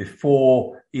were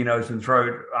before nose and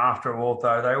throat, after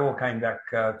ortho, they all came back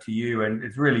to you. And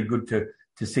it's really good to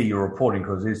see your reporting,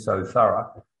 because it is so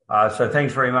thorough. So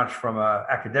thanks very much from an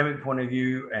academic point of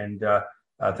view, and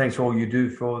thanks for all you do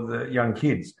for the young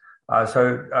kids.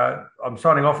 So I'm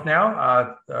signing off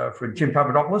now for Jim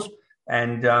Papadopoulos.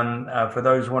 And for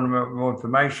those who want more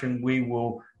information, we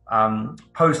will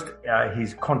post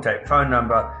his contact phone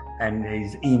number and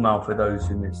his email for those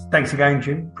who missed. Thanks again,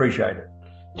 Jim. Appreciate it.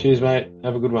 Cheers, mate.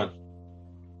 Have a good one.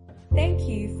 Thank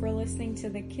you for listening to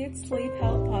the Kids Sleep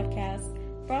Health Podcast,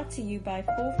 brought to you by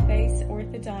Full Face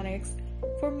Orthodontics.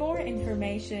 For more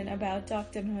information about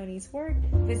Dr. Mahoney's work,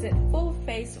 visit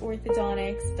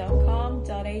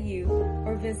fullfaceorthodontics.com.au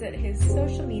or visit his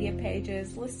social media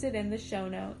pages listed in the show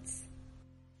notes.